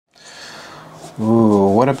Ooh,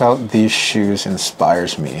 what about these shoes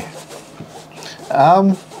inspires me?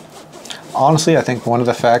 Honestly, I think one of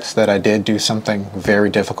the facts that I did do something very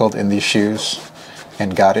difficult in these shoes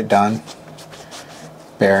and got it done,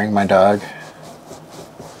 bearing my dog.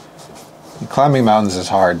 Climbing mountains is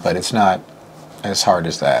hard, but it's not as hard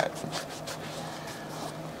as that.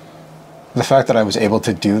 The fact that I was able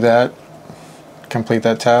to do that, complete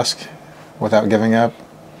that task without giving up,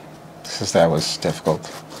 because that was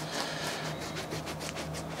difficult.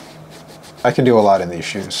 I can do a lot in these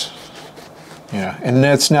shoes. Yeah, and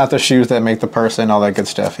it's not the shoes that make the person, all that good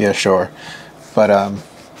stuff. Yeah, sure. But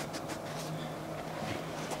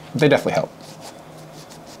they definitely help.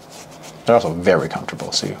 They're also very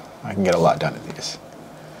comfortable, so I can get a lot done in these.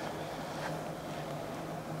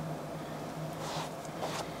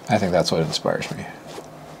 I think that's what inspires me.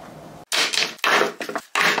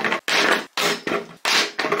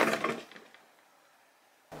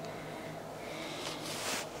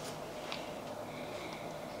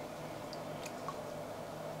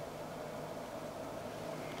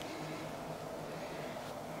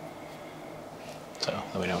 So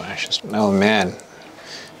let me know when I should. Oh man,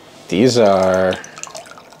 these are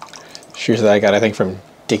shoes that I got, I think, from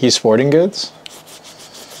Dickies Sporting Goods.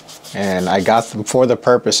 And I got them for the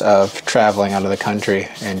purpose of traveling out of the country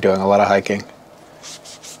and doing a lot of hiking.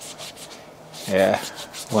 Yeah,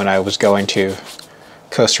 when I was going to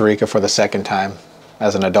Costa Rica for the second time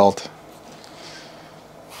as an adult,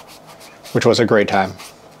 which was a great time.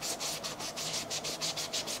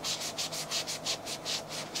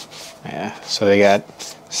 Yeah, so they got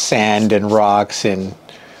sand and rocks and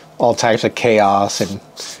all types of chaos and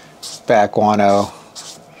back guano.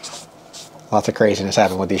 Lots of craziness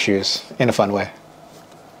happened with these shoes in a fun way.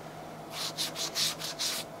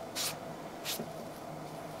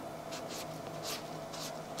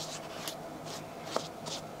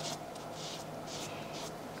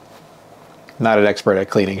 Not an expert at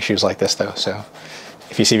cleaning shoes like this though, so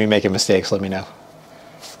if you see me making mistakes, let me know.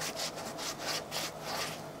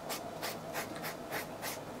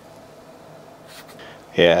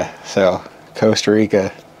 Yeah, so Costa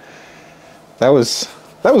Rica, that was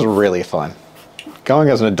really fun. Going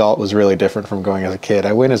as an adult was really different from going as a kid.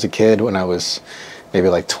 I went as a kid when I was maybe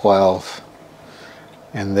like 12.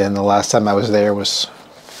 And then the last time I was there was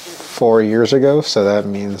 4 years ago. So that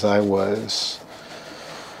means I was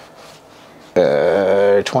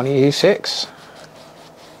 26.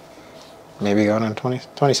 Maybe going on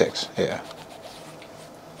 26. Yeah.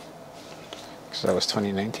 Because that was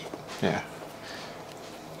 2019. Yeah.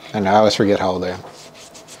 And I always forget how old I am.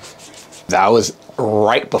 That was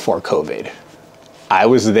right before COVID. I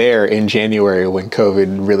was there in January when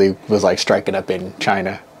COVID really was like striking up in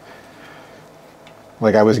China.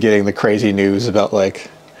 Like I was getting the crazy news about like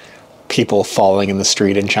people falling in the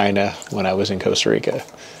street in China when I was in Costa Rica.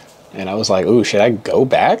 And I was like, ooh, should I go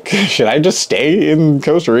back? Should I just stay in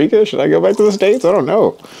Costa Rica? Should I go back to the States? I don't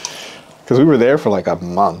know. Because we were there for like a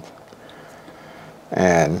month.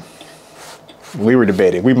 And we were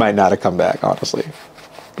debating. We might not have come back, honestly.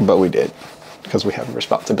 But we did. Because we have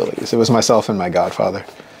responsibilities. It was myself and my godfather.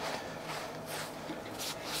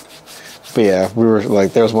 But yeah, we were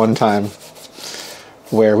like, there was one time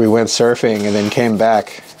where we went surfing and then came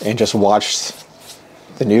back and just watched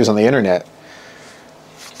the news on the internet.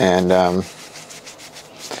 And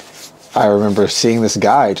I remember seeing this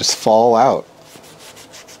guy just fall out.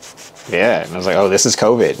 Yeah, and I was like, oh, this is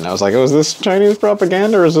COVID. And I was like, oh, is this Chinese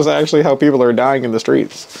propaganda or is this actually how people are dying in the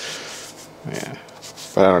streets? Yeah.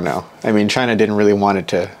 But I don't know. I mean, China didn't really want it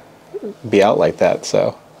to be out like that,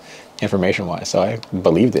 so information-wise, so I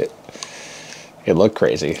believed it. It looked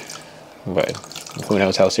crazy, but who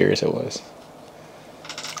knows how serious it was.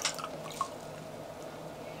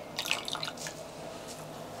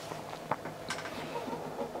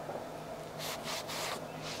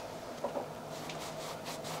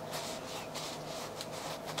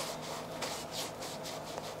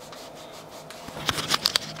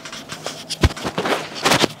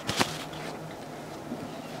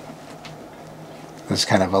 It's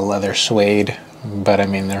kind of a leather suede, but I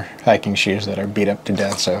mean, they're hiking shoes that are beat up to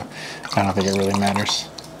death, so I don't think it really matters.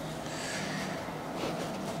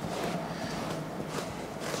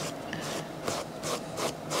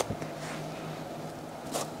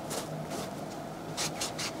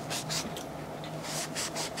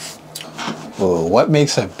 Whoa, what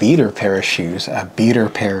makes a beater pair of shoes a beater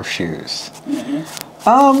pair of shoes?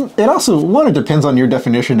 It also, it depends on your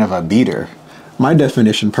definition of a beater. My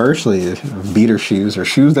definition personally is beater shoes are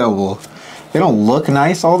shoes that they don't look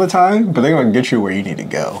nice all the time, but they're going to get you where you need to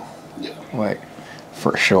go. Yeah. Like,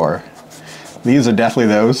 for sure. These are definitely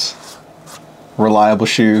those reliable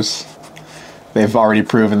shoes. They've already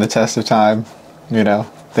proven the test of time. You know,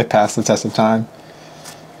 they passed the test of time.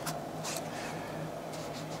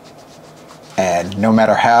 And no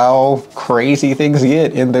matter how crazy things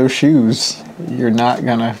get in those shoes, you're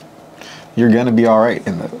gonna be all right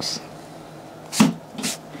in those.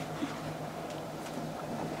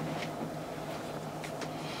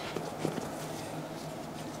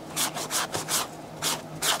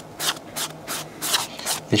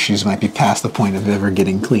 These shoes might be past the point of ever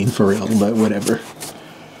getting clean for real, but whatever.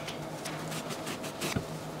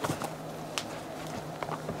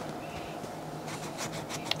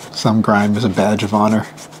 Some grime is a badge of honor.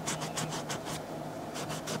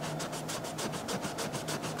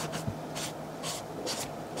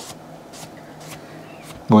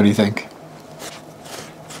 What do you think?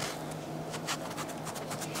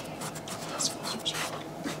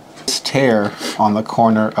 This tear on the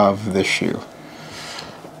corner of this shoe.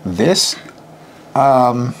 This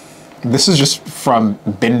is just from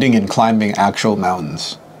bending and climbing actual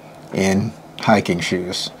mountains in hiking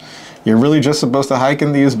shoes. You're really just supposed to hike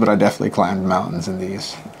in these, but I definitely climbed mountains in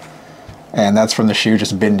these. And that's from the shoe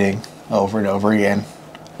just bending over and over again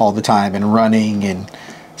all the time and running and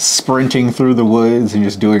sprinting through the woods and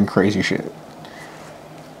just doing crazy shit.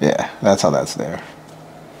 Yeah, that's how that's there.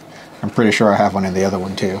 I'm pretty sure I have one in the other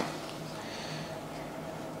one too.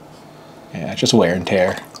 Yeah, just wear and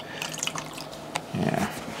tear.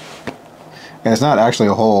 Yeah. And it's not actually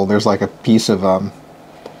a hole. There's like a piece of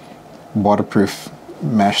waterproof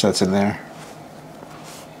mesh that's in there.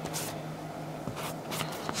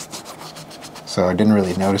 So I didn't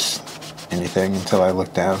really notice anything until I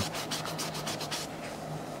looked down.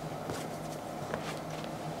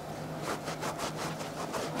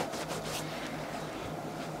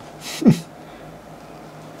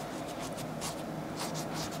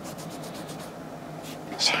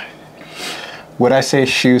 Would I say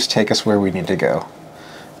shoes take us where we need to go?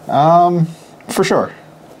 For sure.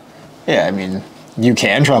 Yeah, I mean, you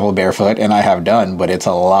can travel barefoot, and I have done, but it's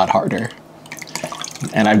a lot harder.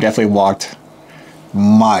 And I've definitely walked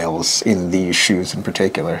miles in these shoes in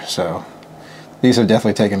particular, so these have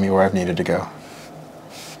definitely taken me where I've needed to go.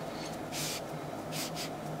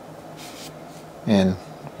 In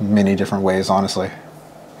many different ways, honestly.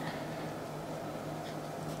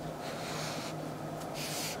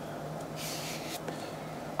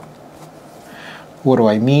 What do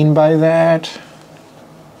I mean by that?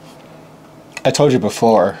 I told you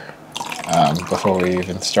before we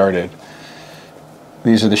even started,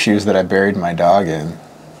 these are the shoes that I buried my dog in.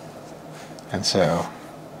 And so,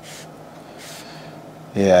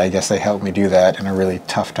 yeah, I guess they helped me do that in a really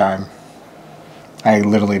tough time. I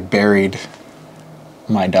literally buried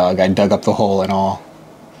my dog. I dug up the hole and all.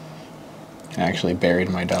 I actually buried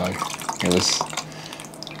my dog. It was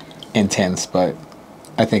intense, but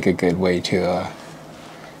I think a good way to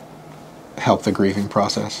help the grieving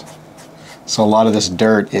process. So a lot of this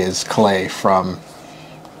dirt is clay from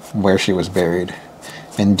where she was buried.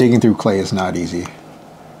 And digging through clay is not easy.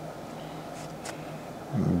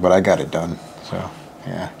 But I got it done, so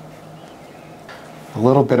yeah. A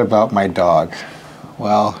little bit about my dog.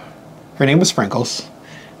 Well, her name was Sprinkles.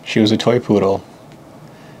 She was a toy poodle.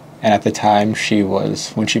 And at the time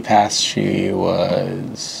when she passed, she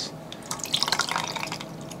was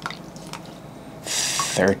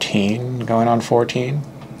 13, going on 14.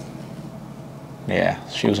 Yeah,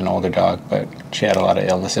 she was an older dog, but she had a lot of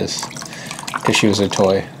illnesses because she was a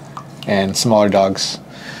toy. And smaller dogs,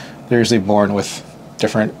 they're usually born with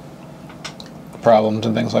different problems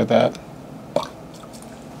and things like that.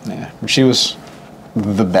 Yeah, she was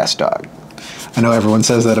the best dog. I know everyone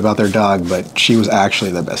says that about their dog, but she was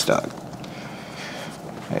actually the best dog.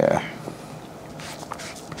 Yeah.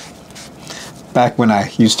 Back when I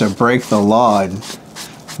used to break the law and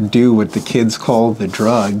do what the kids call the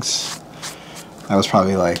drugs, I was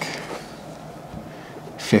probably like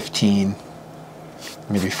 15,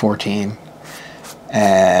 maybe 14.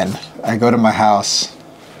 And I go to my house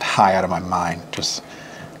high out of my mind, just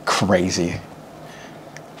crazy.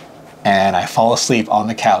 And I fall asleep on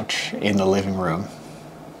the couch in the living room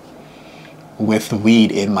with the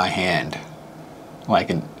weed in my hand, like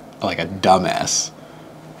a dumbass.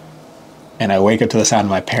 And I wake up to the sound of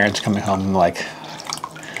my parents coming home. I'm like,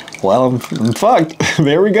 well, I'm fucked.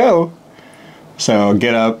 There we go. So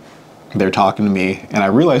get up, they're talking to me, and I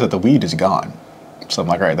realize that the weed is gone. So I'm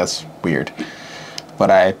like, all right, that's weird. But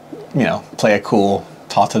I, play it cool,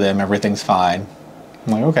 talk to them, everything's fine.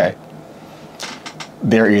 I'm like, okay.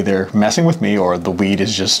 They're either messing with me or the weed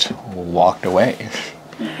is just walked away.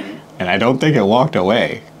 And I don't think it walked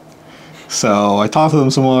away. So I talk to them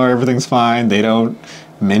some more, everything's fine. They don't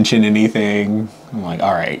mention anything. I'm like,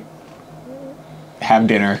 all right, have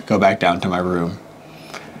dinner, go back down to my room.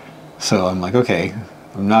 So I'm like, okay,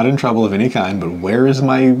 I'm not in trouble of any kind, but where is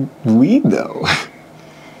my weed though?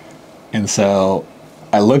 And so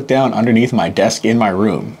I looked down underneath my desk in my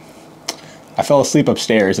room. I fell asleep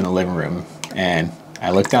upstairs in the living room, and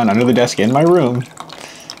I looked down under the desk in my room,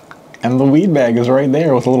 and the weed bag is right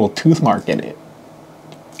there with a little tooth mark in it.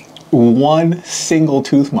 One single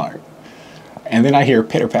tooth mark. And then I hear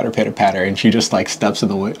pitter patter, pitter patter, and she just like steps in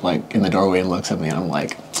the doorway and looks at me, and I'm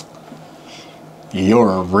like, "You're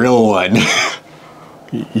a real one.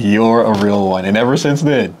 You're a real one." And ever since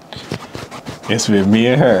then, it's been me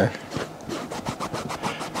and her.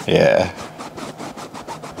 Yeah.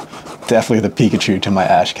 Definitely the Pikachu to my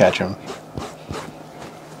Ash Ketchum.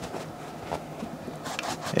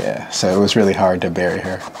 Yeah, so it was really hard to bury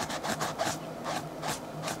her.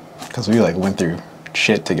 Because we like went through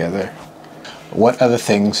shit together. What other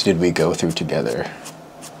things did we go through together?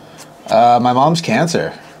 My mom's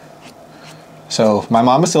cancer. So my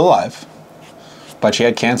mom is still alive, but she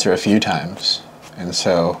had cancer a few times. And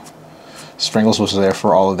so Sprinkles was there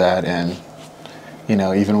for all of that. And you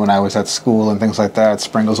know, even when I was at school and things like that,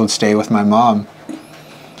 Sprinkles would stay with my mom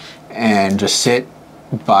and just sit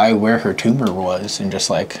by where her tumor was and just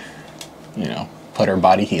like, you know, put her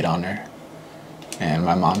body heat on her. And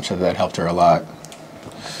my mom said that helped her a lot.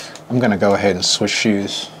 I'm gonna go ahead and switch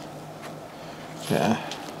shoes. Yeah.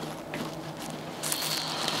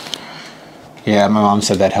 Yeah, my mom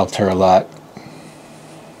said that helped her a lot.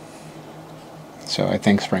 So I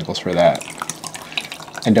thank Sprinkles for that.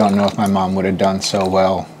 I don't know if my mom would have done so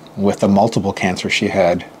well with the multiple cancer she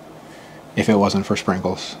had if it wasn't for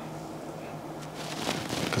Sprinkles.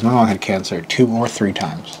 Because my mom had cancer 2 or 3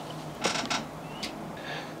 times.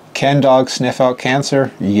 Can dogs sniff out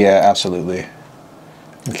cancer? Yeah, absolutely.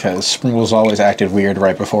 Because Sprinkles always acted weird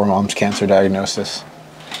right before mom's cancer diagnosis.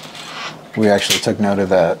 We actually took note of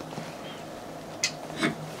that.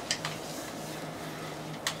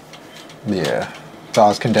 Yeah,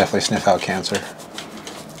 dogs can definitely sniff out cancer.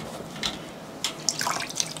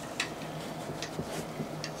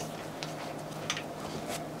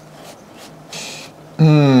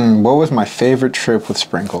 What was my favorite trip with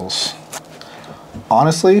Sprinkles?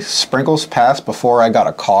 Honestly, Sprinkles passed before I got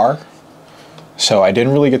a car, so I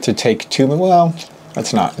didn't really get to take too many. Well,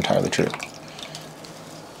 that's not entirely true.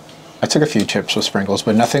 I took a few trips with Sprinkles,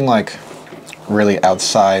 but nothing like really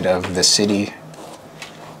outside of the city,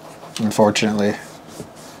 unfortunately.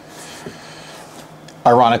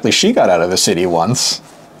 Ironically, she got out of the city once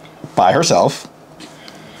by herself,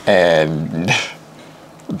 and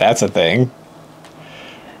that's a thing.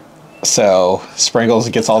 So Sprinkles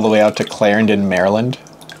gets all the way out to Clarendon, Maryland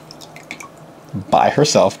by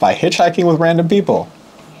herself, by hitchhiking with random people.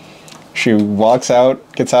 She walks out,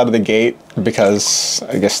 gets out of the gate because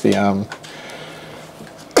I guess the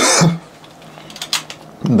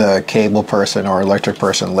the cable person or electric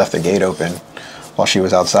person left the gate open while she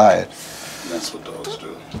was outside. That's what dogs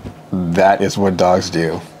do. That is what dogs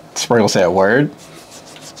do. Sprinkles said, "Word?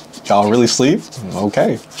 Y'all really sleep?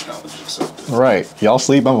 Okay." Challenge accepted. Right. Y'all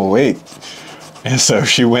sleep, I'm awake. And so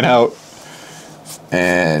she went out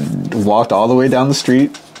and walked all the way down the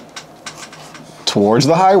street towards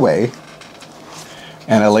the highway,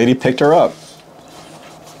 and a lady picked her up.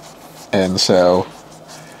 And so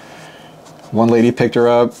one lady picked her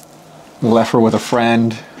up, left her with a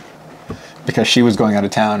friend because she was going out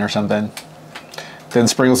of town or something. Then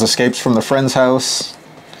Sprinkles escapes from the friend's house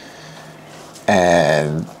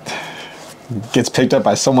and gets picked up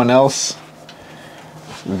by someone else.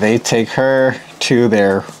 They take her to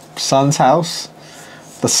their son's house.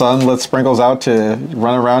 The son lets Sprinkles out to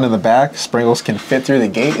run around in the back. Sprinkles can fit through the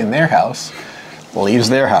gate in their house, leaves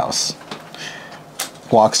their house,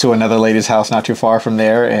 walks to another lady's house not too far from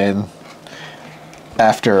there, and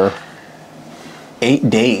after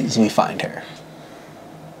 8 days we find her.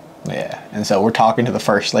 Yeah, and so we're talking to the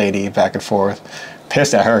first lady back and forth,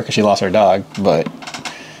 pissed at her because she lost her dog, but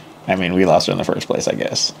I mean, we lost her in the first place, I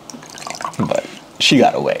guess. But she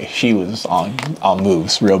got away. She was on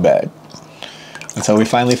moves real bad. And so we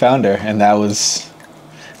finally found her, and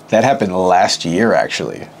that happened last year,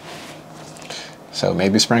 actually. So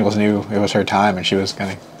maybe Sprinkles knew it was her time and she was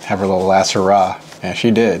going to have her little last hurrah. And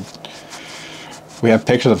she did. We have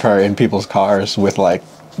pictures of her in people's cars with, like,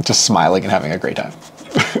 just smiling and having a great time.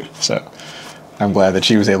 So I'm glad that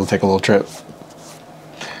she was able to take a little trip.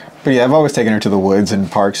 But yeah, I've always taken her to the woods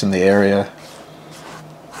and parks in the area.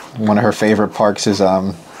 One of her favorite parks is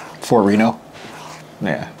Fort Reno.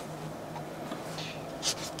 Yeah.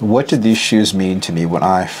 What did these shoes mean to me when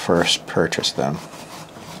I first purchased them?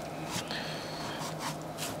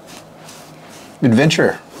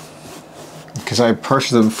 Adventure. because I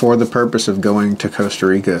purchased them for the purpose of going to Costa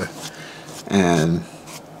Rica and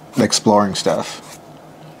exploring stuff.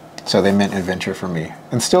 So they meant adventure for me,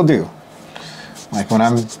 and still do. Like when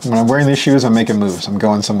I'm wearing these shoes, I'm making moves. I'm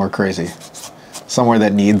going somewhere crazy, somewhere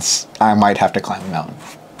that needs I might have to climb a mountain.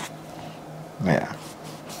 Yeah.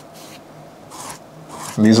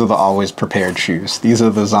 And these are the always prepared shoes. These are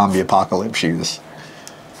the zombie apocalypse shoes.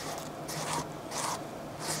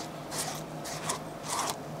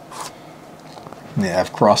 Yeah,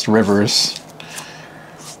 I've crossed rivers,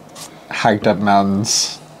 hiked up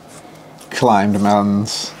mountains, climbed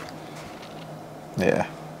mountains. Yeah,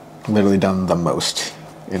 literally done the most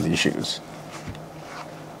in these shoes.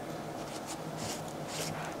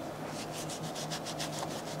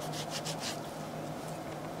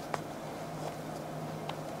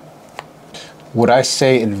 Would I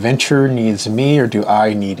say adventure needs me, or do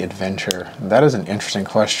I need adventure? That is an interesting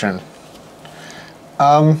question.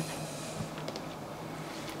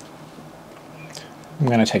 I'm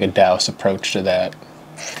going to take a Taoist approach to that.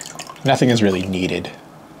 Nothing is really needed,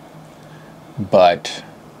 but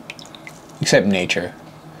except nature.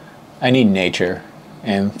 I need nature,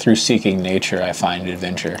 and through seeking nature, I find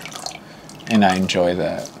adventure, and I enjoy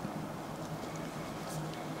that.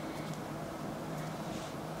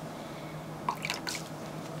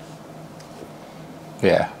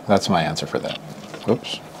 Yeah, that's my answer for that.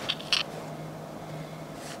 Oops.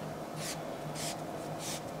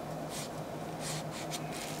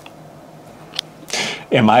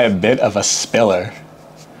 Am I a bit of a spiller?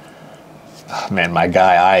 Oh, man, my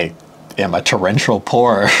guy, I am a torrential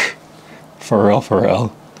pourer. For real, for real.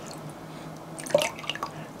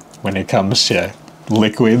 When it comes to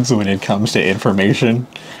liquids, when it comes to information,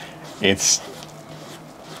 it's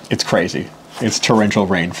crazy. It's torrential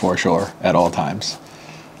rain for sure at all times.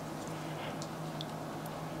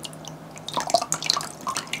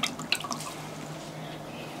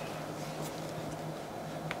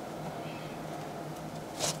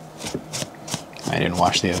 I didn't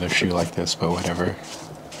wash the other shoe like this, but whatever.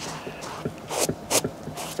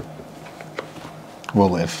 We'll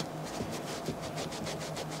live.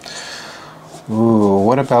 Ooh,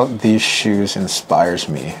 what about these shoes inspires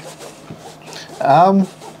me?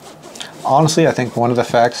 Honestly, I think one of the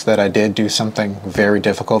facts that I did do something very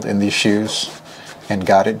difficult in these shoes and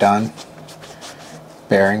got it done,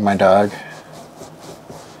 bearing my dog.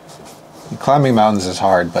 Climbing mountains is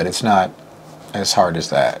hard, but it's not as hard as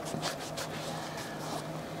that.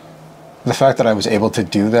 The fact that I was able to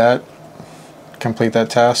do that, complete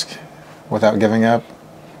that task without giving up,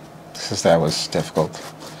 because that was difficult.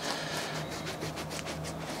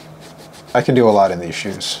 I can do a lot in these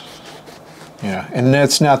shoes. Yeah, and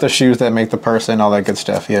it's not the shoes that make the person, all that good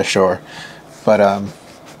stuff. Yeah, sure. But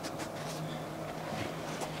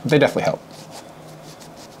they definitely help.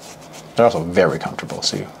 They're also very comfortable,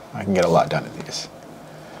 so I can get a lot done in these.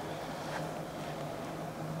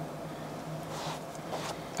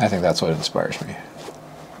 I think that's what inspires me.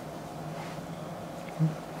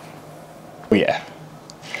 Oh yeah.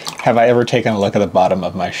 Have I ever taken a look at the bottom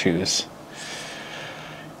of my shoes?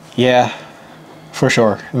 Yeah, for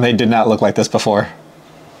sure. And they did not look like this before.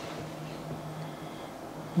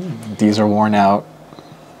 These are worn out.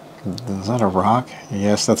 Is that a rock?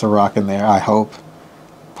 Yes, that's a rock in there, I hope.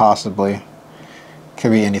 Possibly. Could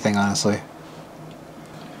be anything, honestly.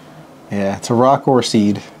 Yeah, it's a rock or a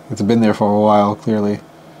seed. It's been there for a while, clearly.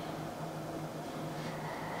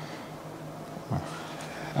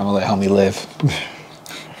 I'm gonna let homie live.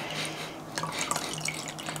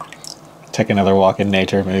 Take another walk in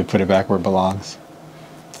nature, maybe put it back where it belongs.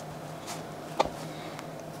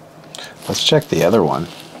 Let's check the other one.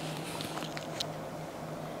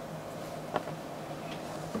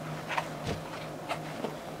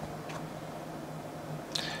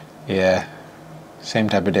 Yeah, same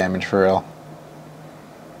type of damage for real.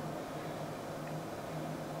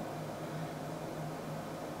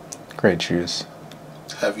 Great shoes.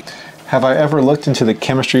 Have I ever looked into the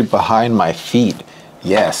chemistry behind my feet?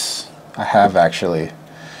 Yes, I have actually.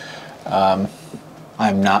 I'm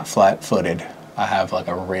not flat-footed. I have like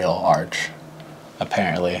a real arch,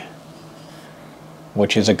 apparently,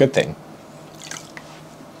 which is a good thing.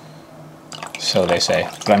 So they say,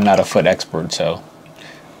 but I'm not a foot expert, so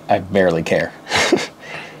I barely care.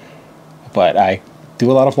 But I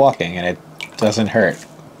do a lot of walking and it doesn't hurt,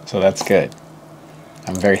 so that's good.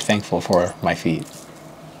 I'm very thankful for my feet.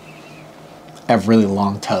 I have really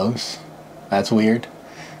long toes. That's weird.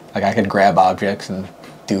 Like I could grab objects and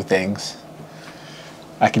do things.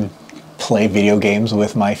 I can play video games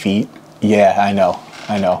with my feet. Yeah, I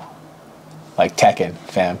know. Like Tekken,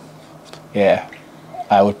 fam. Yeah,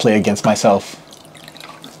 I would play against myself.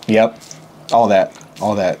 Yep, all that.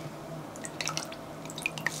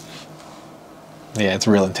 Yeah, it's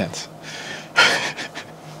real intense.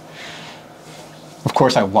 Of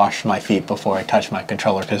course, I washed my feet before I touched my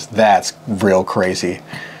controller because that's real crazy.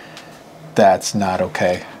 That's not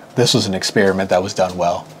okay. This was an experiment that was done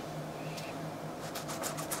well.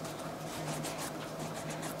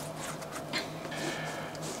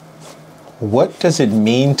 What does it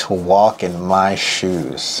mean to walk in my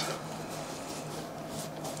shoes?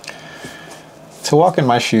 To walk in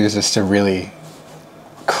my shoes is to really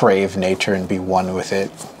crave nature and be one with it.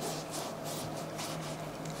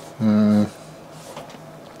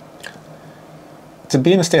 To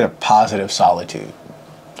be in a state of positive solitude.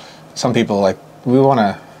 Some people I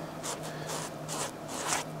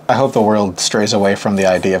hope the world strays away from the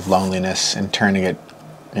idea of loneliness and turning it,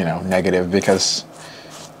 negative, because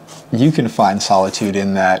you can find solitude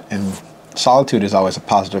in that, and solitude is always a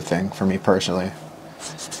positive thing for me personally.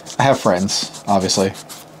 I have friends, obviously.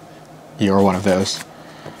 You're one of those.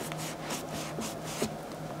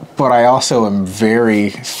 But I also am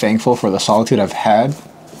very thankful for the solitude I've had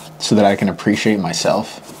so that I can appreciate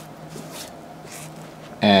myself.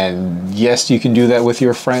 And yes, you can do that with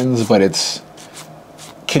your friends, but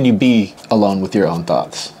can you be alone with your own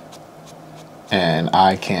thoughts? And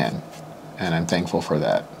I can, and I'm thankful for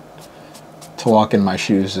that. To walk in my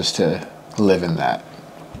shoes is to live in that.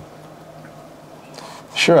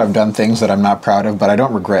 Sure, I've done things that I'm not proud of, but I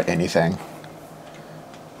don't regret anything.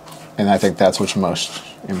 And I think that's what's most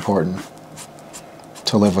important.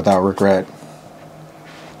 To live without regret.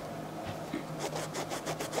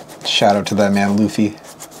 Shout out to that man, Luffy.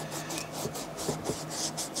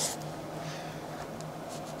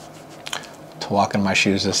 To walk in my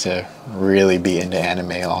shoes is to really be into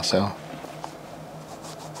anime also.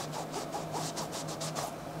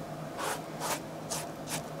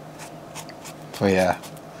 But yeah,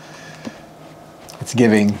 it's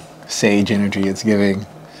giving sage energy. It's giving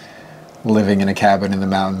living in a cabin in the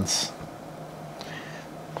mountains.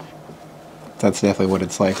 That's definitely what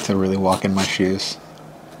it's like to really walk in my shoes,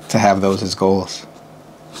 to have those as goals.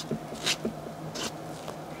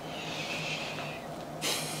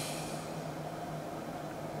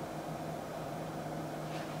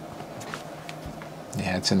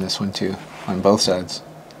 Yeah, it's in this one too, on both sides.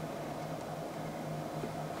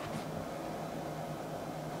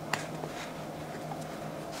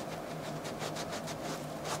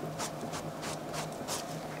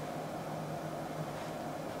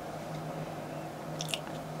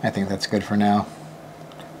 I think that's good for now.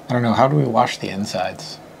 I don't know, how do we wash the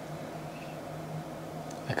insides?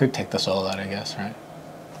 I could take the sole out, I guess, right?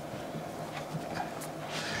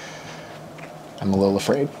 I'm a little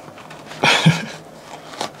afraid.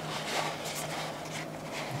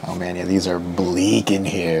 Oh man, yeah, these are bleak in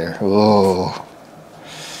here. Oh,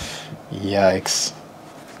 yikes.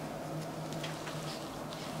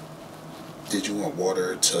 Did you want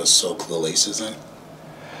water to soak the laces in?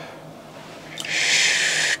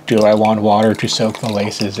 Do I want water to soak the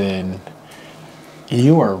laces in?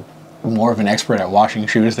 You are more of an expert at washing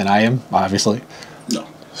shoes than I am, obviously. No.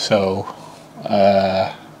 So,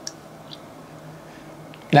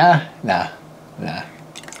 nah.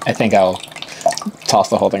 I think I'll toss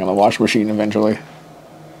the whole thing in the wash machine eventually.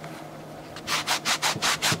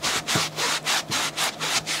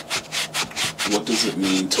 What does it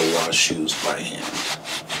mean to wash shoes by hand?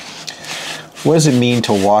 What does it mean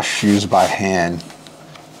to wash shoes by hand?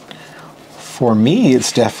 For me,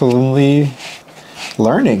 it's definitely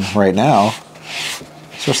learning right now,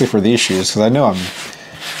 especially for these shoes, because I know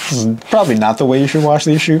this is probably not the way you should wash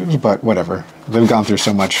these shoes, but whatever. They've gone through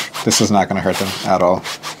so much. This is not going to hurt them at all.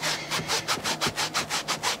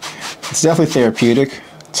 It's definitely therapeutic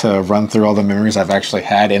to run through all the memories I've actually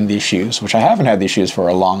had in these shoes, which I haven't had these shoes for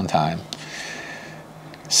a long time,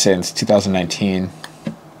 since 2019.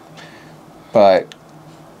 But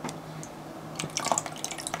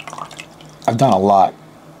I've done a lot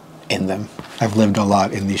in them. I've lived a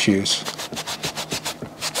lot in these shoes.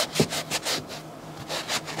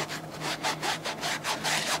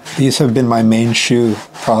 These have been my main shoe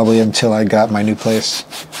probably until I got my new place,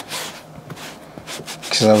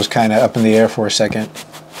 because I was kind of up in the air for a second,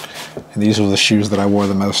 and these were the shoes that I wore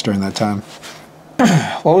the most during that time.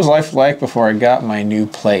 What was life like before I got my new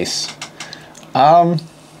place? It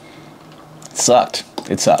sucked.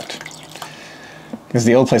 It sucked. Because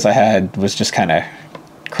the old place I had was just kind of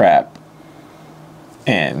crap.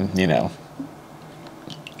 And,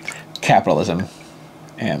 capitalism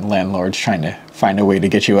and landlords trying to find a way to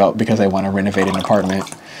get you out because they want to renovate an apartment.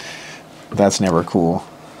 That's never cool.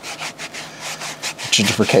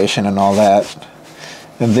 Gentrification and all that.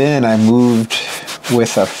 And then I moved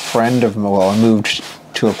with a friend of mine. Well, I moved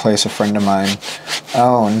to a place a friend of mine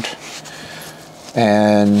owned,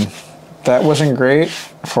 and that wasn't great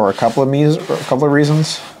for a couple of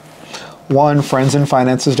reasons. One, friends and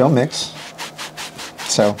finances don't mix,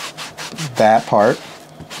 so that part.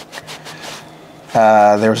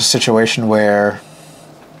 There was a situation where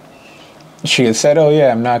she had said, "Oh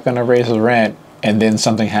yeah, I'm not going to raise the rent," and then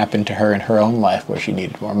something happened to her in her own life where she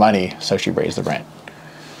needed more money, so she raised the rent.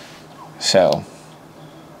 So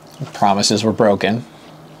promises were broken,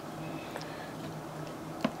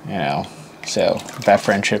 you know. So that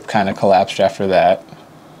friendship kind of collapsed after that,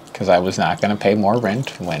 because I was not going to pay more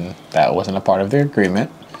rent when that wasn't a part of the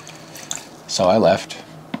agreement. So I left.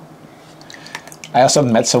 I also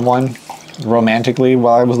met someone romantically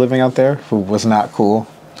while I was living out there who was not cool,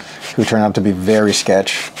 who turned out to be very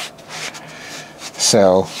sketch.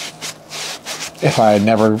 So if I had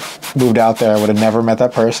never moved out there, I would have never met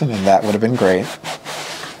that person, and that would have been great.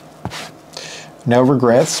 No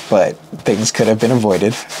regrets, but things could have been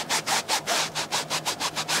avoided.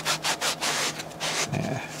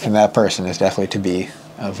 Yeah, and that person is definitely to be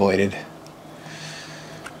avoided.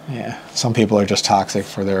 Yeah, some people are just toxic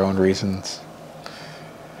for their own reasons.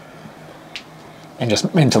 And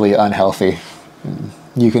just mentally unhealthy.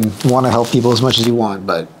 You can want to help people as much as you want,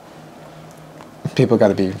 but people got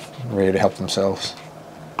to be ready to help themselves.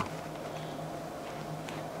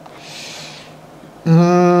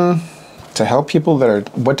 To help people that are...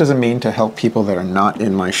 What does it mean to help people that are not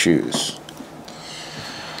in my shoes?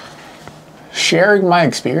 Sharing my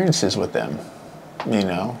experiences with them, you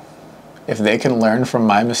know. If they can learn from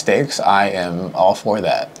my mistakes, I am all for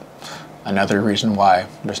that. Another reason why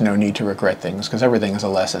there's no need to regret things, because everything is a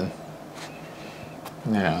lesson.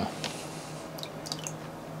 You know.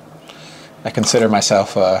 I consider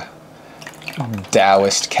myself a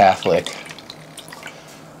Taoist Catholic,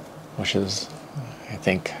 which is, I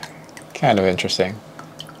think, kind of interesting,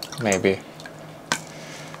 maybe.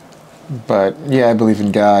 But yeah, I believe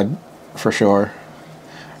in God, for sure.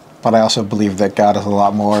 But I also believe that God is a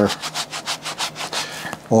lot more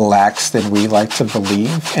lax than we like to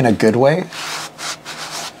believe, in a good way.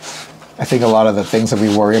 I think a lot of the things that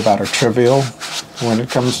we worry about are trivial when it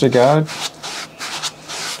comes to God.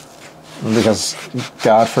 Because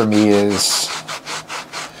God, for me, is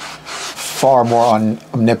far more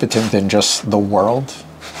omnipotent than just the world.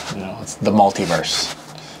 You know, it's the multiverse.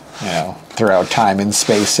 You know, throughout time and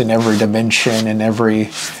space, in every dimension, in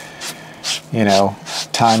every, you know,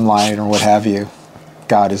 timeline or what have you,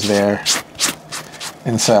 God is there.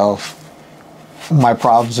 And so my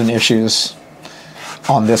problems and issues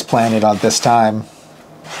on this planet, on this time,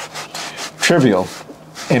 trivial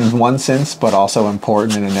in one sense, but also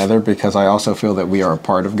important in another, because I also feel that we are a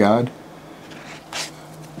part of God,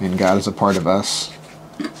 and God is a part of us.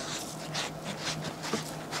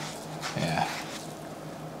 Yeah.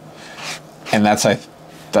 And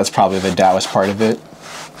that's probably the Taoist part of it.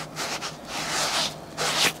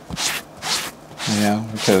 You know,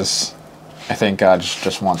 because I think God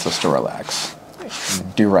just wants us to relax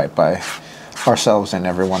and do right by ourselves and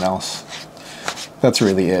everyone else. That's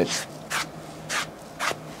really it.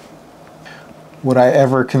 Would I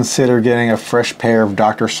ever consider getting a fresh pair of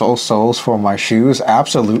Dr. Soul soles for my shoes?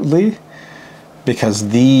 Absolutely. Because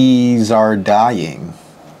these are dying.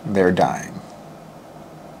 They're dying.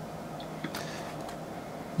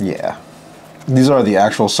 Yeah. These are the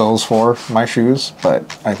actual soles for my shoes,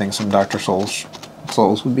 but I think some Dr. Soles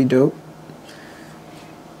would be dope.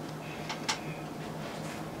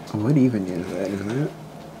 What even is that? Is that?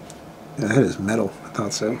 That is metal. I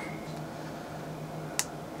thought so.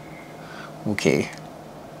 Okay.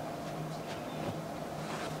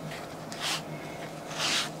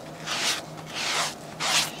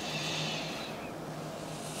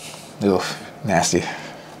 Oof, nasty.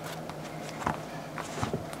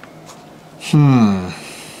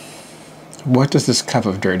 What does this cup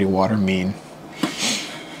of dirty water mean?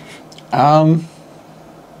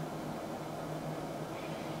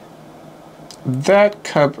 That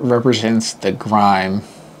cup represents the grime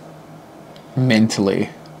mentally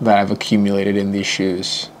that I've accumulated in these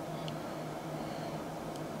shoes.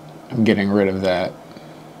 I'm getting rid of that.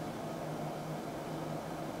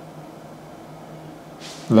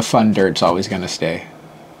 The fun dirt's always going to stay.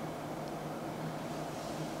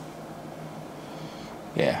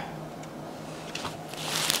 Yeah.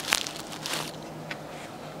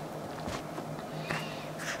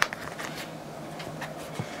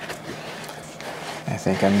 I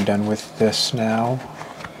think I'm done with this now.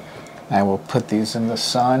 I will put these in the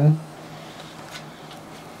sun.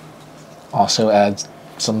 Also add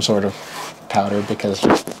some sort of powder because,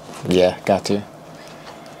 yeah, got to.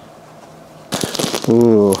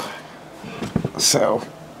 Ooh. So,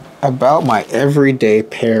 about my everyday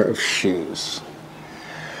pair of shoes.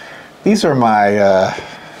 These are my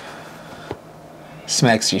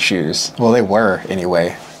Smexy shoes. Well, they were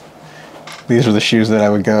anyway. These are the shoes that I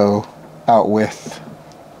would go out with.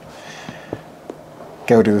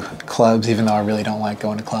 Go to clubs, even though I really don't like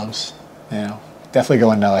going to clubs. You know, definitely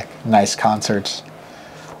going to like nice concerts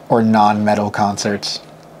or non-metal concerts.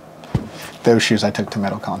 Those shoes I took to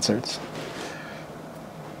metal concerts.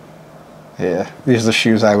 Yeah, these are the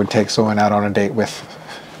shoes I would take someone out on a date with.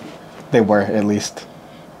 They were, at least,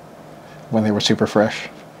 when they were super fresh.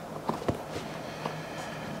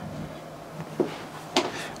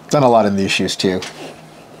 Done a lot in these shoes too.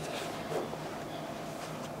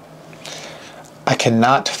 I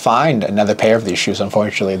cannot find another pair of these shoes,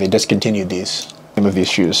 unfortunately. They discontinued these. Some of these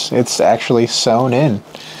shoes. It's actually sewn in.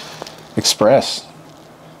 Express.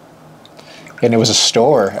 And it was a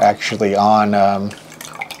store, actually, on,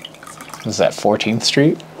 what is that, 14th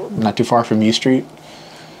Street? Not too far from U Street.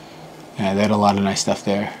 Yeah, they had a lot of nice stuff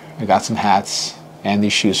there. I got some hats and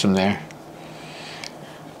these shoes from there.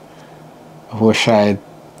 I wish I had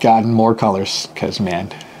gotten more colors, because,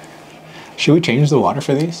 man. Should we change the water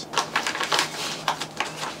for these?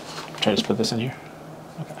 Try to just put this in here.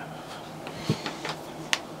 Okay.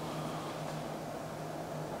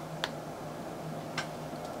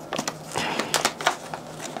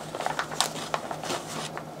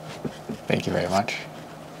 Thank you very much.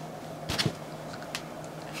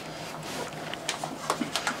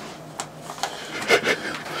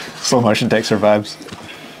 Slow motion takes survives.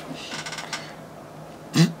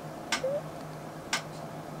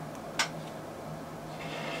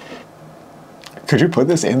 Could you put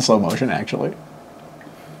this in slow motion, actually?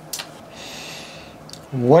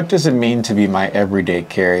 What does it mean to be my everyday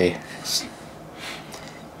carry?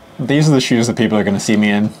 These are the shoes that people are going to see me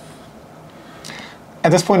in.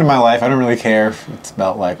 At this point in my life, I don't really care if it's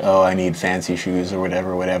about like, oh, I need fancy shoes or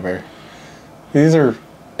whatever, whatever. These are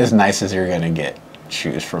as nice as you're going to get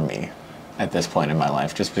shoes from me at this point in my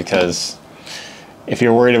life, just because if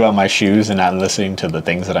you're worried about my shoes and not listening to the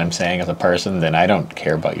things that I'm saying as a person, then I don't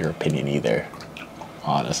care about your opinion either.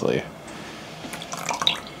 Honestly.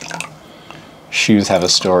 Shoes have a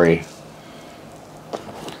story.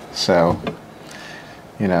 So,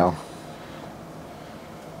 you know,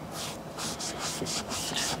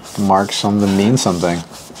 the marks on them mean something.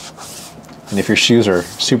 And if your shoes are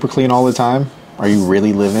super clean all the time, are you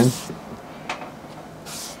really living?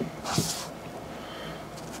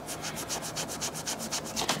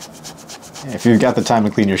 If you've got the time to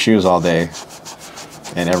clean your shoes all day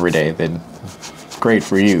and every day, then great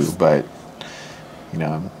for you, but you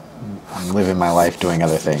know, I'm living my life doing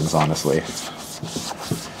other things, honestly.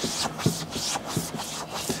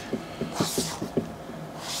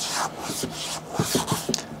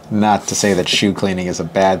 Not to say that shoe cleaning is a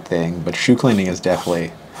bad thing, but shoe cleaning is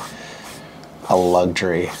definitely a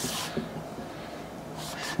luxury.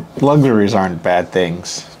 Luxuries aren't bad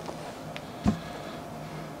things,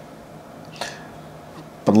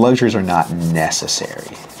 but luxuries are not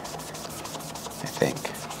necessary, I think.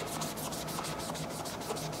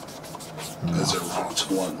 Is it wrong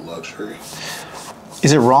to want luxury?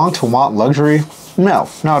 Is it wrong to want luxury? No,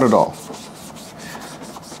 not at all.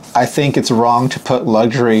 I think it's wrong to put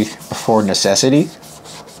luxury before necessity.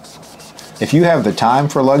 If you have the time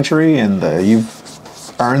for luxury and you've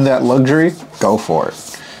earned that luxury, go for it.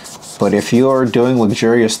 But if you're doing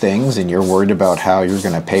luxurious things and you're worried about how you're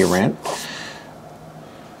going to pay your rent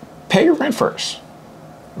first.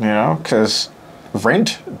 You know, because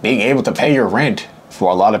rent, being able to pay your rent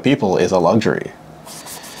for a lot of people is a luxury.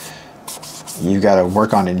 You got to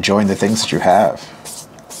work on enjoying the things that you have.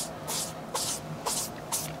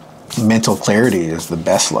 Mental clarity is the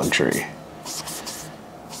best luxury.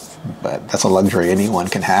 But that's a luxury anyone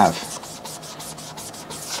can have.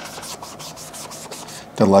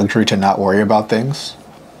 The luxury to not worry about things.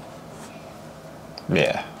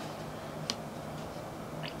 Yeah.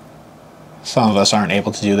 Some of us aren't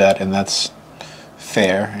able to do that, and that's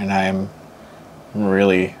fair, and I'm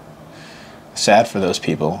really sad for those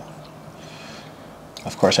people.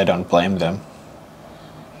 Of course, I don't blame them.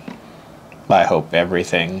 But I hope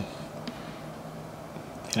everything,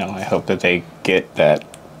 you know, I hope that they get that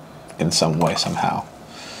in some way, somehow.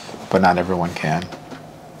 But not everyone can.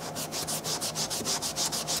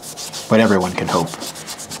 But everyone can hope.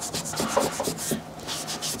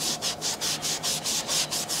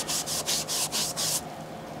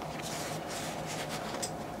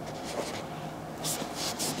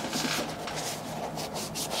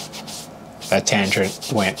 That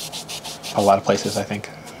tangent went a lot of places, I think.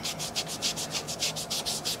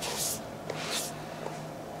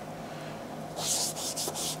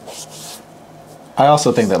 I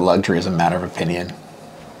also think that luxury is a matter of opinion.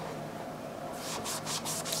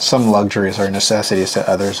 Some luxuries are necessities to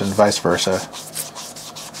others and vice versa.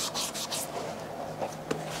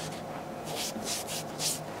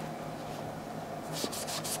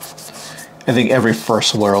 I think every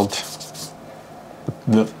first world,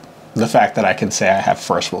 the fact that I can say I have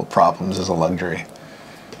first world problems is a luxury.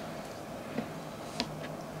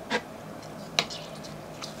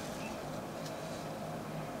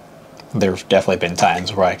 There's definitely been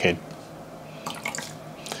times where I could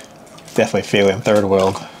definitely feel in third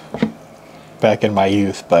world back in my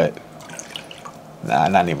youth, but nah,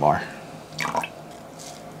 not anymore.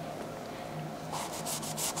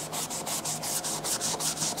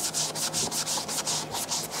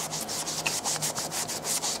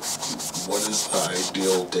 What is the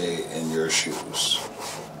ideal day in your shoes?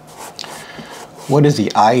 What is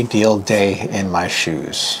the ideal day in my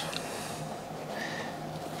shoes?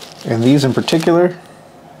 And these in particular,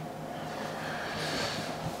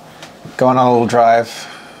 going on a little drive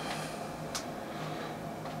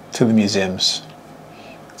to the museums,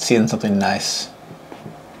 seeing something nice,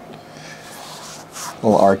 a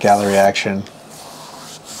little art gallery action,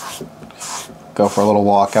 go for a little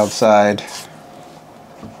walk outside,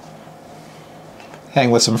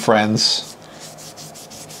 hang with some friends.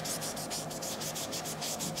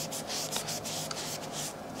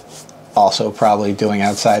 Also probably doing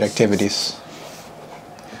outside activities.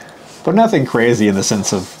 But nothing crazy in the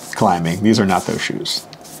sense of climbing. These are not those shoes.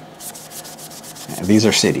 Yeah, these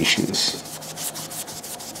are city shoes.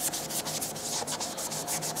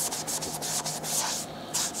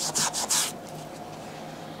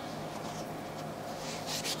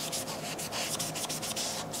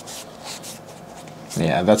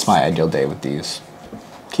 Yeah, that's my ideal day with these.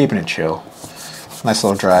 Keeping it chill. Nice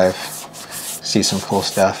little drive. See some cool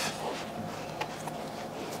stuff.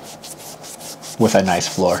 With a nice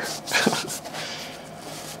floor.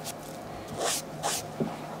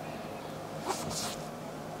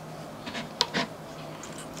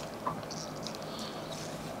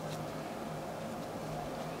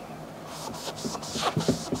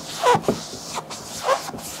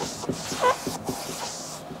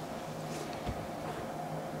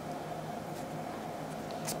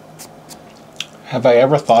 Have I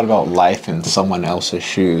ever thought about life in someone else's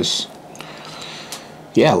shoes?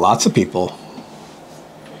 Yeah, lots of people.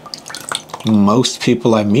 Most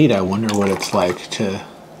people I meet, I wonder what it's like to,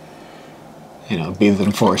 be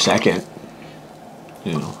them for a second.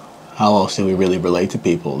 How else do we really relate to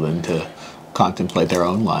people than to contemplate their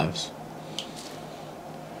own lives?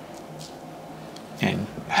 And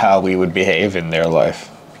how we would behave in their life.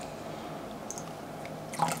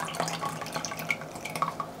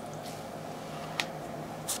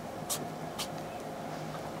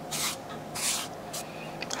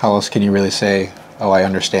 How else can you really say, oh, I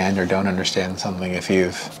understand or don't understand something if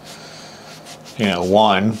you've,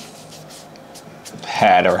 one,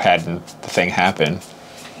 had or hadn't the thing happen,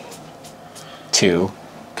 two,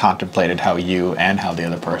 contemplated how you and how the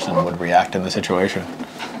other person would react in the situation.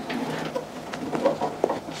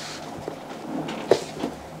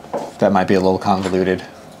 That might be a little convoluted.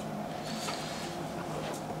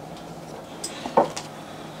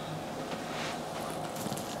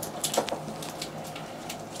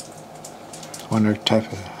 Wonder what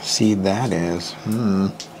type of seed that is.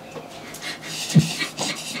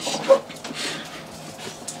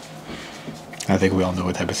 I think we all know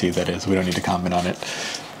what type of seed that is. We don't need to comment on it.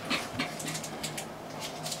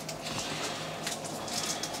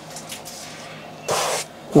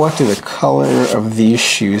 What do the color of these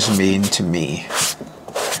shoes mean to me?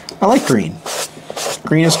 I like green.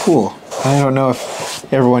 Green is cool. I don't know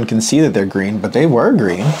if everyone can see that they're green, but they were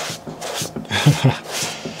green.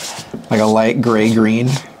 Like a light gray green.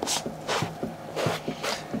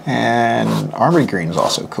 And army green is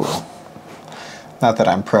also cool. Not that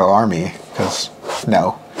I'm pro-army, because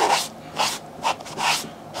no.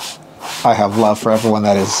 I have love for everyone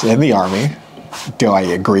that is in the army. Do I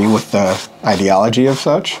agree with the ideology of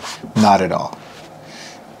such? Not at all.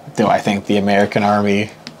 Do I think the American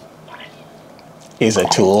army is a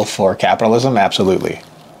tool for capitalism? Absolutely.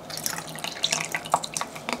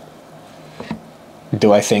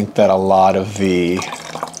 Do I think that a lot of the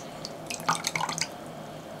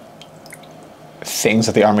things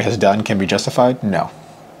that the army has done can be justified? No.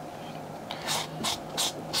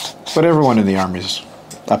 But everyone in the army is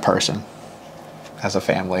a person, has a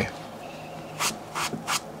family.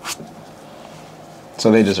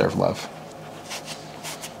 So they deserve love.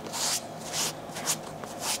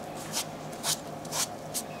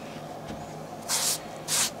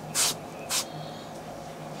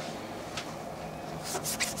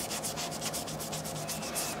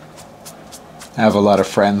 I have a lot of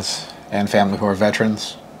friends and family who are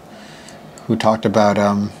veterans who talked about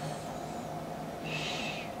a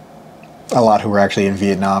lot who were actually in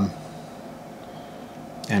Vietnam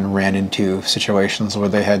and ran into situations where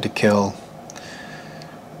they had to kill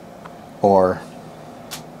or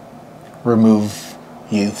remove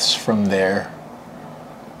youths from this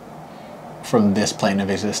plane of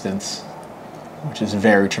existence, which is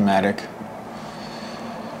very traumatic.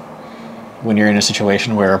 When you're in a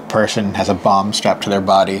situation where a person has a bomb strapped to their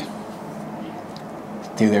body,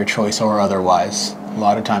 through their choice or otherwise, a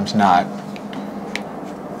lot of times not,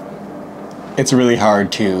 it's really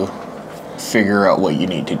hard to figure out what you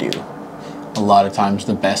need to do. A lot of times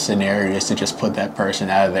the best scenario is to just put that person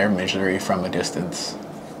out of their misery from a distance,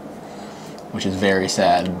 which is very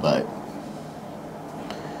sad, but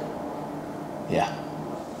yeah,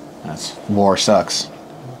 war sucks.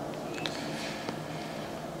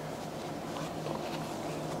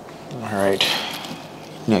 All right,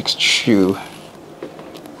 next shoe.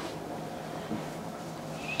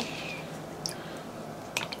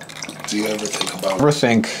 Do you ever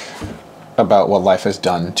think about what life has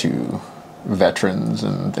done to veterans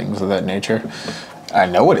and things of that nature? I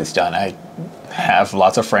know what it's done. I have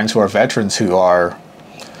lots of friends who are veterans who are,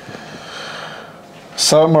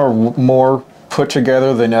 some are more put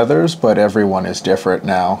together than others, but everyone is different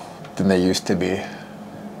now than they used to be.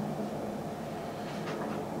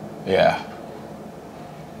 Yeah.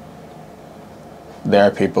 There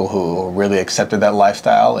are people who really accepted that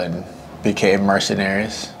lifestyle and became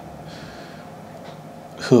mercenaries,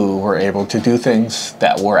 who were able to do things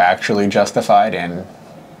that were actually justified and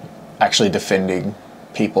actually defending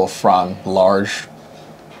people from large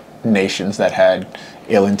nations that had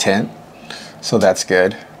ill intent. So that's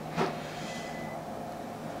good.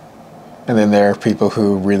 And then there are people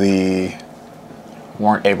who really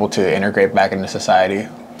weren't able to integrate back into society,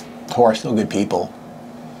 who are still good people.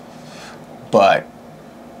 But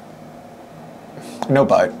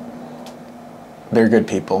they're good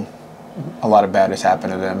people. A lot of bad has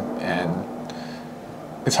happened to them, and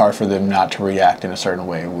it's hard for them not to react in a certain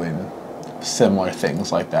way when similar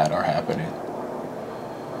things like that are happening.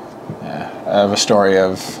 Yeah. I have a story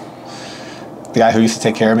of the guy who used to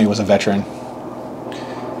take care of me was a veteran.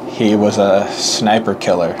 He was a sniper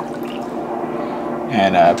killer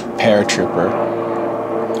and a paratrooper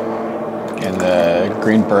in the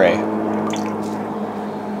Green Beret.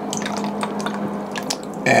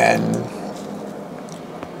 And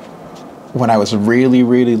when I was really,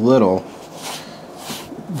 really little,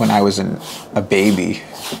 when I was a baby,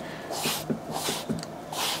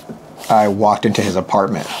 I walked into his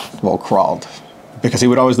apartment, well, crawled, because he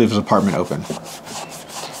would always leave his apartment open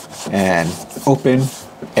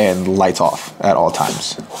and lights off at all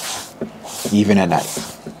times, even at night.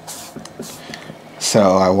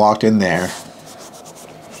 So I walked in there,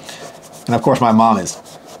 and of course my mom is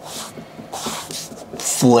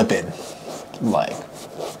flipping like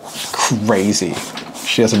crazy.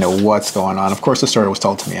 She doesn't know what's going on. Of course the story was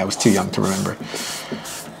told to me. I was too young to remember.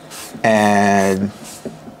 And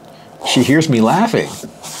she hears me laughing.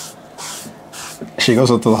 She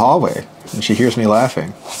goes up to the hallway and she hears me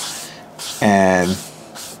laughing. And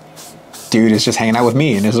dude is just hanging out with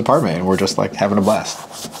me in his apartment, and we're just like having a blast.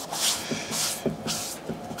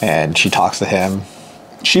 And she talks to him.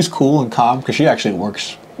 She's cool and calm because she actually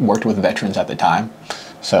worked with veterans at the time.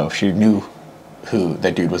 So she knew who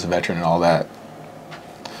that dude was a veteran and all that.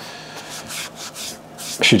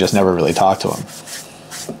 She just never really talked to him.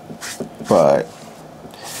 But,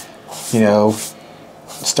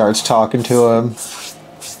 starts talking to him.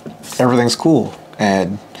 Everything's cool.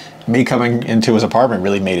 And me coming into his apartment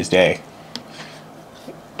really made his day.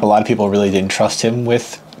 A lot of people really didn't trust him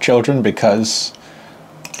with children because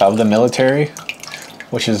of the military,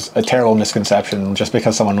 which is a terrible misconception. Just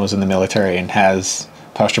because someone was in the military and has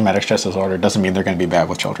post-traumatic stress disorder doesn't mean they're going to be bad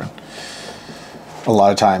with children. A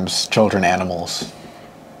lot of times, children, animals,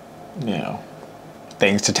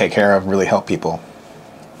 things to take care of really help people.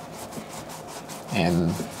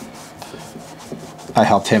 And I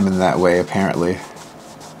helped him in that way, apparently.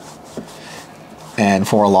 And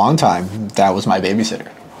for a long time, that was my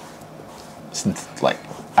babysitter. Since,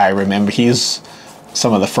 I remember he's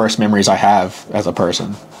some of the first memories I have as a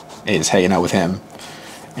person is hanging out with him.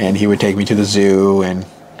 And he would take me to the zoo and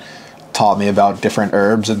taught me about different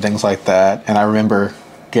herbs and things like that. And I remember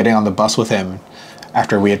getting on the bus with him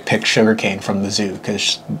after we had picked sugarcane from the zoo,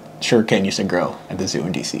 because sugarcane used to grow at the zoo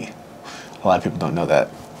in DC. A lot of people don't know that.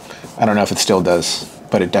 I don't know if it still does,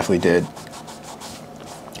 but it definitely did.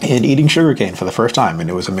 And eating sugarcane for the first time, and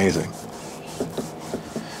it was amazing.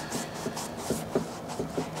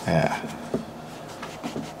 Yeah.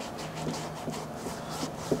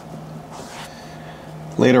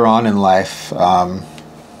 later on in life,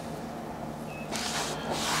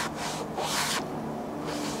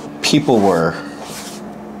 people were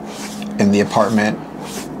in the apartment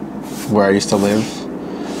where I used to live,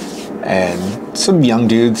 and some young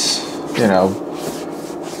dudes, you know,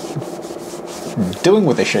 doing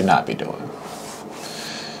what they should not be doing.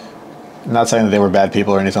 I'm not saying that they were bad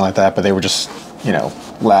people or anything like that, but they were just, you know,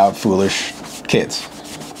 loud, foolish kids.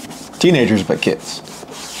 Teenagers, but kids.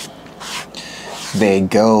 They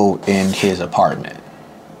go in his apartment.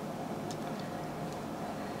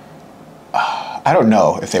 I don't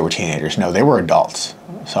know if they were teenagers. No, they were adults.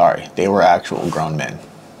 Sorry, they were actual grown men.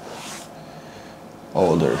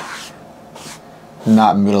 Older.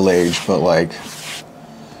 Not middle-aged, but like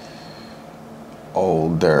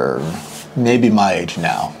older. Maybe my age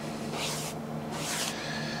now.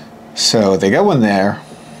 So they go in there.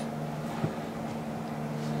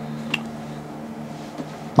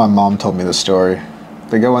 My mom told me the story.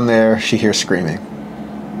 They go in there, she hears screaming.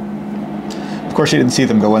 Of course, she didn't see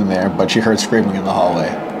them go in there, but she heard screaming in the hallway.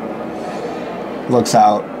 Looks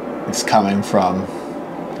out, it's coming from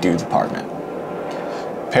dude's apartment.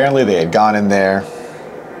 Apparently, they had gone in there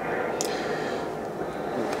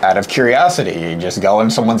out of curiosity. You just go in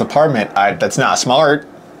someone's apartment. That's not smart.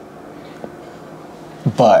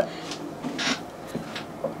 But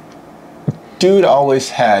dude always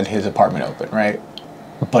had his apartment open, right?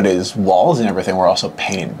 But his walls and everything were also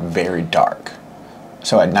painted very dark.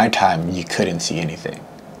 So at nighttime, you couldn't see anything.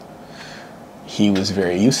 He was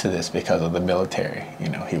very used to this because of the military. You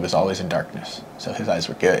know, he was always in darkness, so his eyes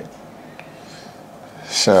were good.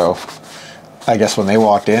 So I guess when they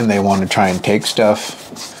walked in, they wanted to try and take stuff,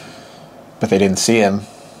 but they didn't see him.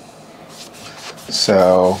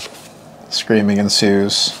 So screaming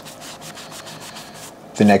ensues.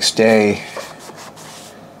 The next day,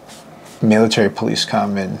 military police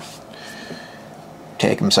come and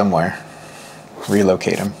take him somewhere,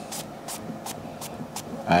 relocate him.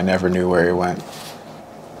 I never knew where he went.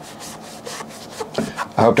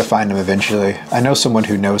 I hope to find him eventually. I know someone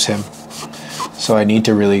who knows him, so I need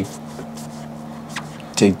to really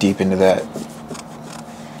dig deep into that.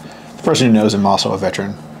 The person who knows him also a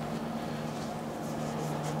veteran.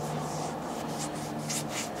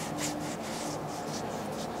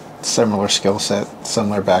 Similar skill set,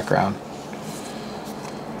 similar background.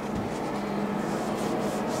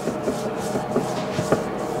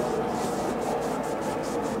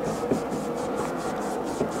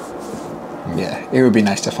 Yeah, it would be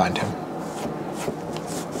nice to find him.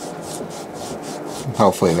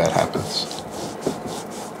 Hopefully that happens.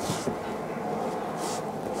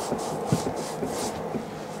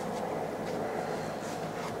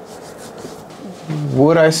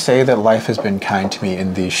 Would I say that life has been kind to me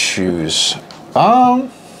in these shoes?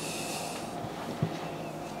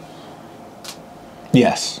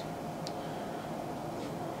 Yes.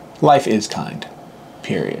 Life is kind.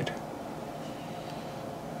 Period.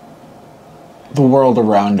 The world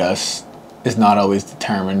around us is not always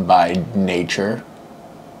determined by nature.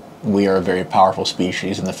 We are a very powerful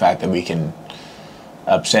species, and the fact that we can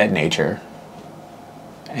upset nature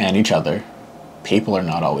and each other, people are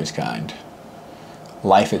not always kind.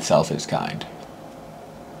 Life itself is kind.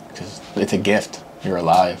 Because it's a gift. You're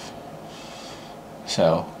alive.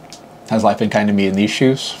 So, has life been kind to me in these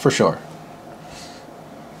shoes? For sure.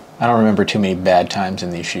 I don't remember too many bad times in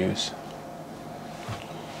these shoes.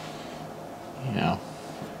 You know.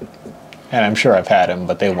 And I'm sure I've had them,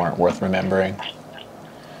 but they weren't worth remembering.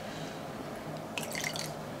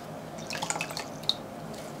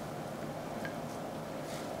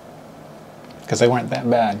 Because they weren't that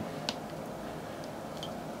bad.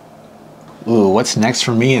 Ooh, what's next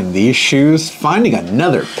for me in these shoes? Finding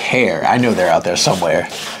another pair. I know they're out there somewhere.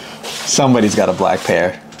 Somebody's got a black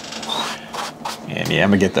pair. And yeah, I'm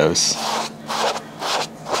gonna get those.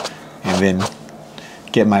 And then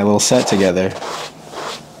get my little set together.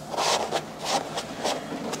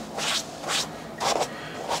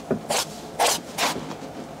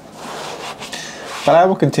 But I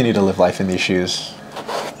will continue to live life in these shoes.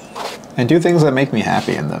 And do things that make me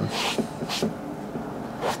happy in them.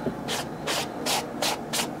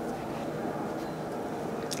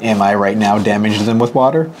 Am I right now damaging them with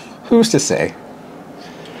water? Who's to say?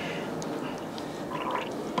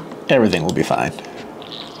 Everything will be fine.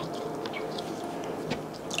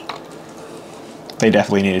 They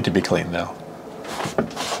definitely needed to be cleaned though.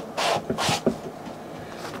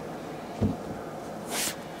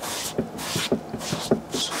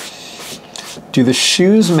 Do the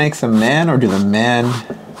shoes make the man, or do the man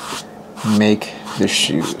make the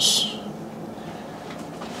shoes?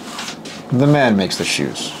 The man makes the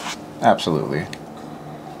shoes. Absolutely.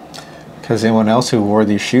 Because anyone else who wore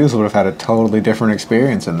these shoes would have had a totally different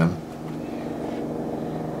experience in them.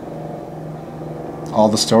 All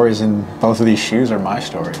the stories in both of these shoes are my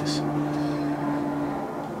stories.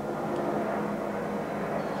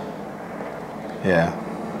 Yeah.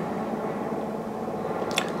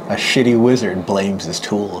 A shitty wizard blames his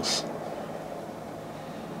tools.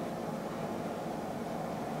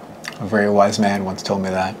 A very wise man once told me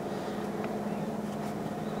that.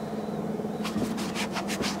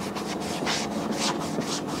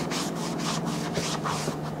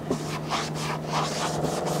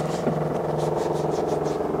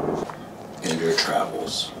 In your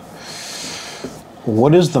travels,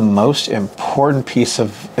 What is the most important piece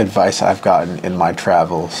of advice I've gotten in my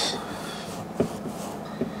travels?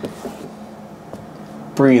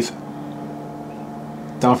 Breathe.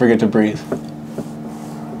 Don't forget to breathe.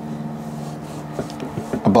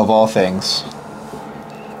 Above all things,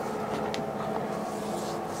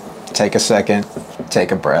 take a second,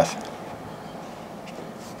 take a breath.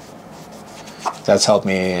 That's helped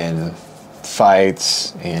me in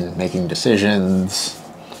fights, in making decisions.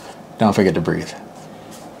 Don't forget to breathe.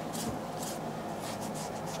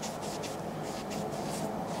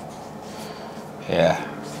 Yeah.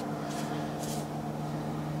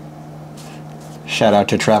 Shout out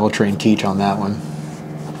to Travel Train Teach on that one.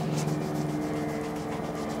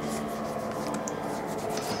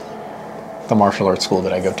 The martial arts school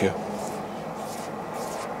that I go to.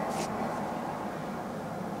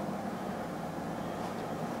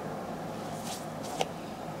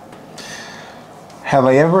 Have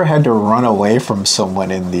I ever had to run away from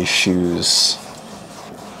someone in these shoes?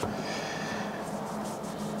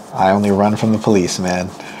 I only run from the police, man.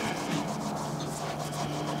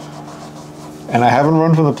 And I haven't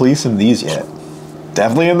run from the police in these yet.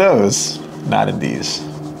 Definitely in those, not in these.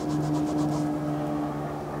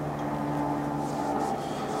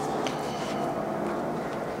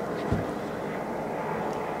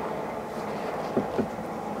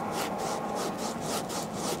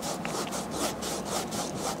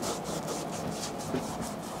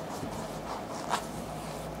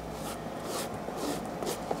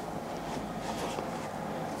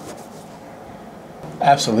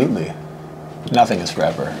 Absolutely. Nothing is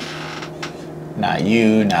forever. Not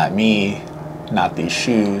you, not me, not these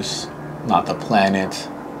shoes, not the planet.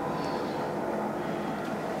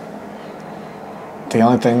 The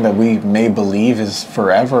only thing that we may believe is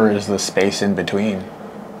forever is the space in between.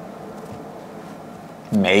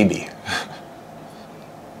 Maybe.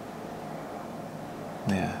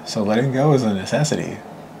 Yeah, so letting go is a necessity.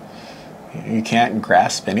 You can't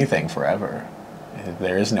grasp anything forever.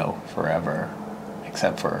 There is no forever,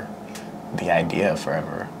 except for the idea of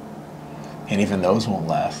forever. And even those won't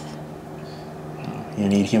last. You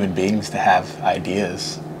need human beings to have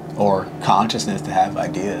ideas, or consciousness to have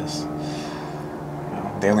ideas.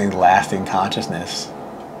 The only lasting consciousness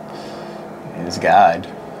is God,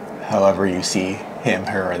 however you see him,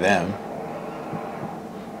 her, or them.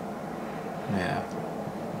 Yeah.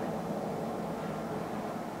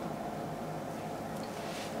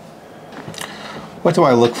 What do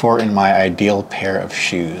I look for in my ideal pair of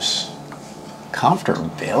shoes?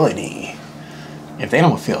 Comfortability. If they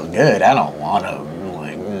don't feel good, I don't want them.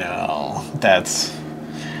 Like, no.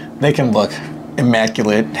 They can look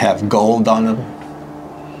immaculate, have gold on them.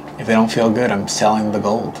 If they don't feel good, I'm selling the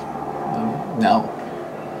gold. No.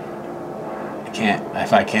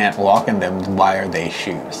 If I can't walk in them, why are they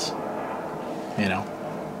shoes? You know?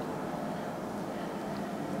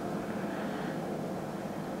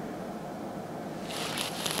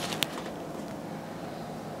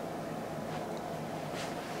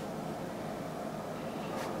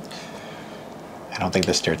 I don't think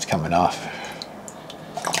this dirt's coming off.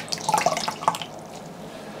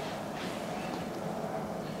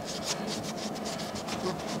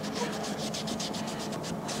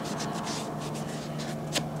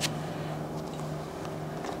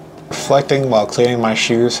 Reflecting while cleaning my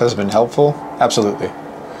shoes has been helpful? Absolutely.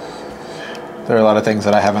 There are a lot of things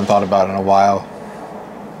that I haven't thought about in a while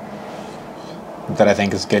that I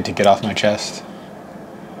think is good to get off my chest.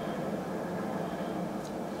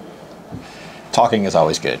 Talking is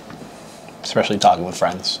always good, especially talking with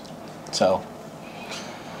friends. So,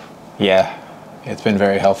 yeah, it's been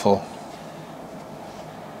very helpful,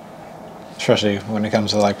 especially when it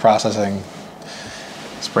comes to like processing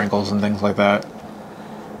sprinkles and things like that.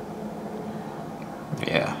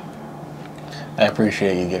 Yeah, I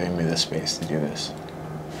appreciate you giving me the space to do this.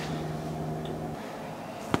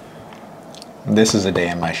 This is a day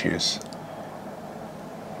in my shoes.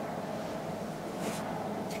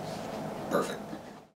 perfect.